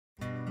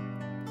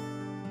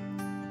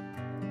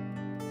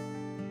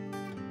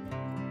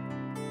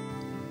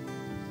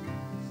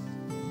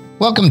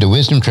Welcome to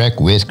Wisdom Trek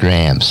with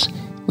Gramps.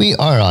 We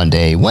are on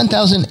day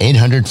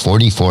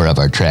 1844 of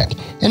our trek,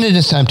 and it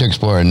is time to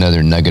explore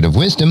another nugget of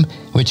wisdom,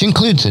 which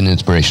includes an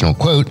inspirational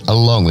quote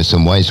along with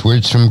some wise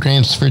words from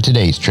Gramps for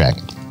today's trek.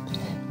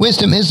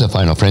 Wisdom is the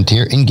final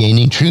frontier in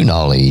gaining true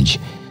knowledge.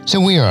 So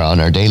we are on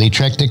our daily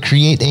trek to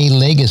create a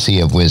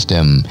legacy of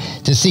wisdom,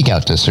 to seek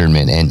out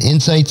discernment and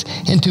insights,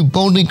 and to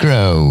boldly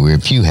grow where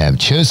few have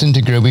chosen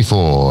to grow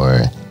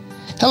before.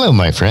 Hello,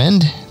 my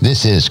friend.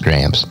 This is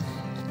Gramps.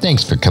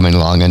 Thanks for coming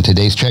along on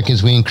today's trek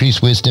as we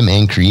increase wisdom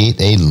and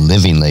create a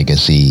living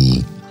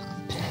legacy.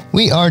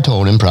 We are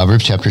told in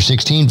Proverbs chapter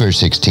 16, verse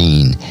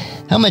 16,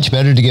 how much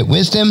better to get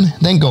wisdom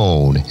than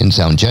gold, and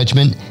sound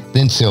judgment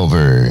than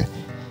silver.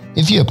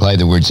 If you apply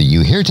the words that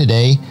you hear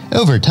today,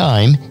 over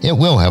time, it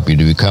will help you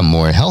to become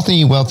more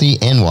healthy, wealthy,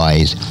 and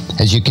wise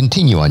as you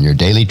continue on your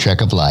daily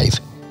trek of life.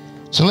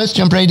 So let's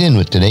jump right in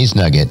with today's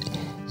nugget.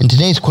 And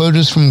today's quote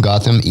is from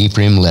Gotham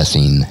Ephraim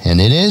Lessing,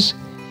 and it is,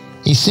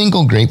 "A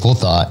single grateful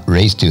thought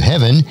raised to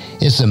heaven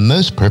is the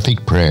most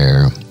perfect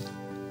prayer."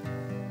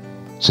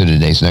 So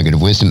today's nugget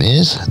of wisdom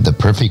is the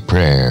perfect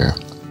prayer.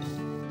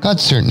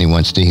 God certainly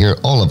wants to hear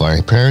all of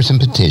our prayers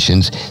and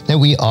petitions that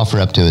we offer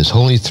up to His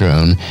holy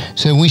throne,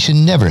 so we should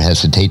never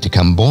hesitate to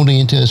come boldly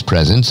into His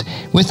presence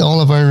with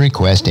all of our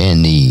requests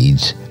and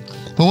needs.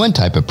 But one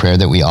type of prayer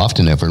that we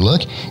often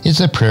overlook is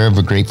the prayer of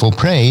a grateful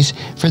praise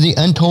for the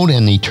untold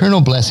and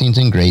eternal blessings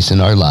and grace in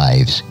our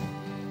lives.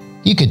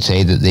 You could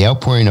say that the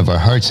outpouring of our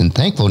hearts in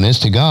thankfulness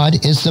to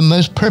God is the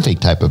most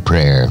perfect type of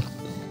prayer.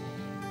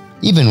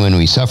 Even when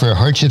we suffer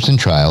hardships and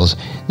trials,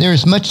 there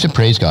is much to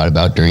praise God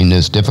about during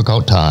those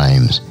difficult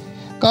times.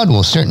 God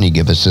will certainly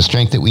give us the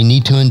strength that we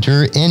need to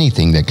endure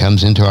anything that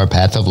comes into our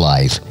path of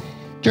life.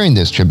 During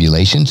those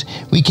tribulations,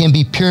 we can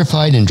be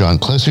purified and drawn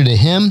closer to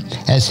Him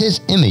as His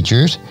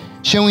imagers,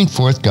 showing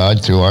forth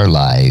God through our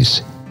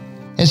lives.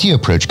 As you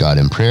approach God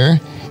in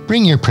prayer,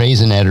 bring your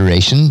praise and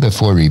adoration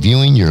before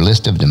reviewing your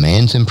list of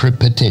demands and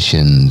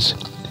petitions.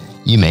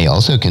 You may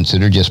also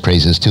consider just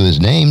praises to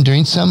His name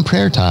during some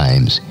prayer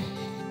times.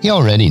 He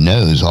already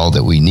knows all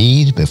that we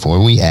need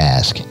before we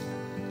ask.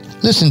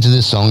 Listen to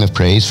this song of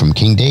praise from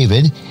King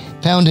David,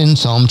 found in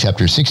Psalm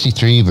chapter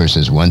 63,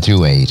 verses 1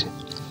 through 8.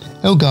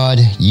 "O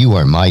God, you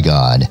are my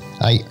God.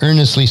 I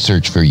earnestly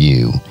search for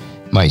you.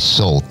 My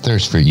soul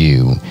thirsts for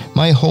you.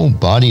 My whole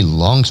body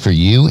longs for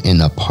you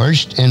in a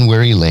parched and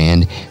weary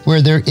land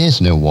where there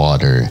is no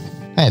water.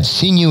 I have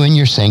seen you in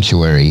your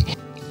sanctuary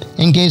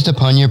and gazed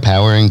upon your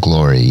power and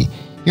glory.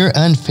 Your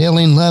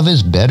unfailing love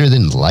is better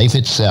than life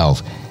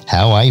itself.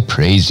 How I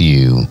praise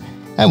you.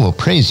 I will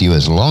praise you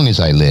as long as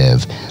I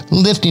live,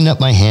 lifting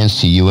up my hands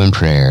to you in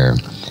prayer.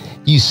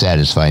 You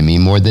satisfy me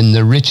more than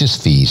the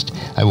richest feast.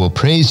 I will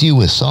praise you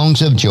with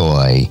songs of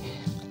joy.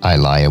 I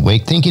lie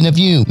awake thinking of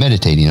you,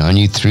 meditating on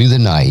you through the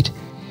night.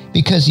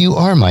 Because you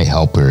are my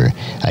helper,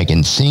 I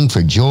can sing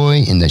for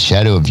joy in the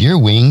shadow of your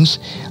wings.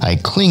 I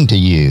cling to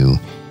you.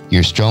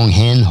 Your strong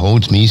hand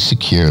holds me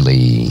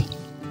securely."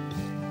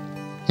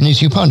 And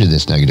as you ponder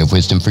this nugget of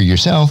wisdom for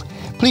yourself,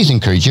 please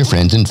encourage your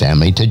friends and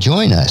family to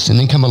join us and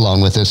then come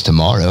along with us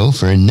tomorrow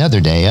for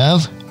another day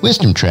of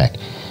Wisdom Trek,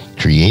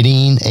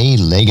 creating a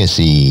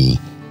legacy.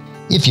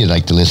 If you'd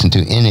like to listen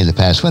to any of the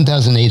past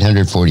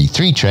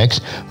 1,843 treks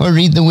or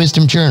read the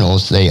Wisdom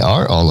Journals, they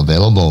are all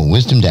available at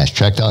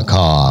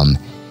wisdom-trek.com.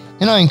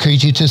 And I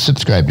encourage you to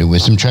subscribe to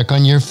Wisdom Trek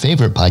on your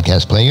favorite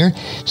podcast player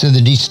so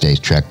that each day's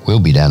trek will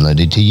be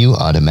downloaded to you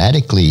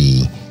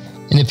automatically.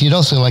 And if you'd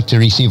also like to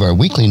receive our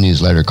weekly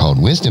newsletter called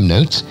Wisdom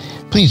Notes,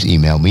 please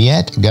email me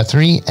at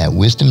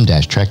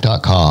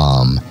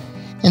guthrie@wisdom-trek.com.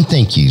 And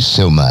thank you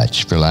so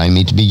much for allowing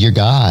me to be your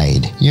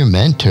guide, your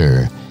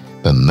mentor,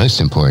 but most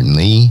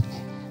importantly,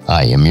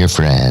 I am your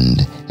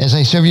friend as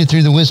I serve you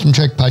through the Wisdom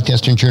Trek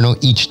podcast and journal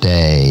each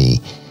day.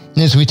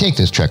 And as we take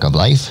this trek of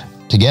life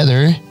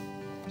together,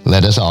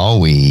 let us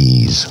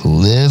always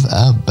live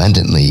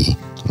abundantly,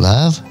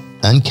 love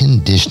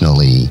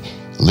unconditionally,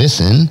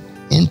 listen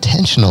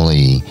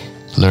intentionally,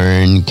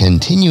 learn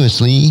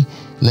continuously,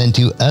 lend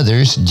to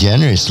others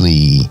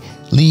generously,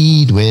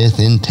 lead with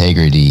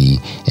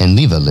integrity, and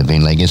leave a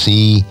living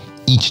legacy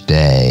each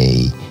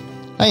day.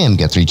 I am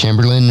Guthrie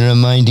Chamberlain,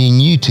 reminding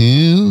you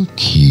to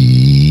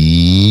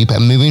keep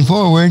moving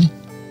forward,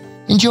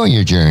 enjoy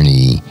your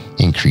journey,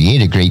 and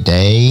create a great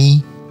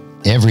day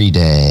every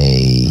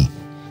day.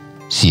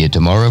 See you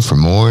tomorrow for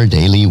more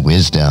daily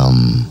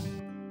wisdom.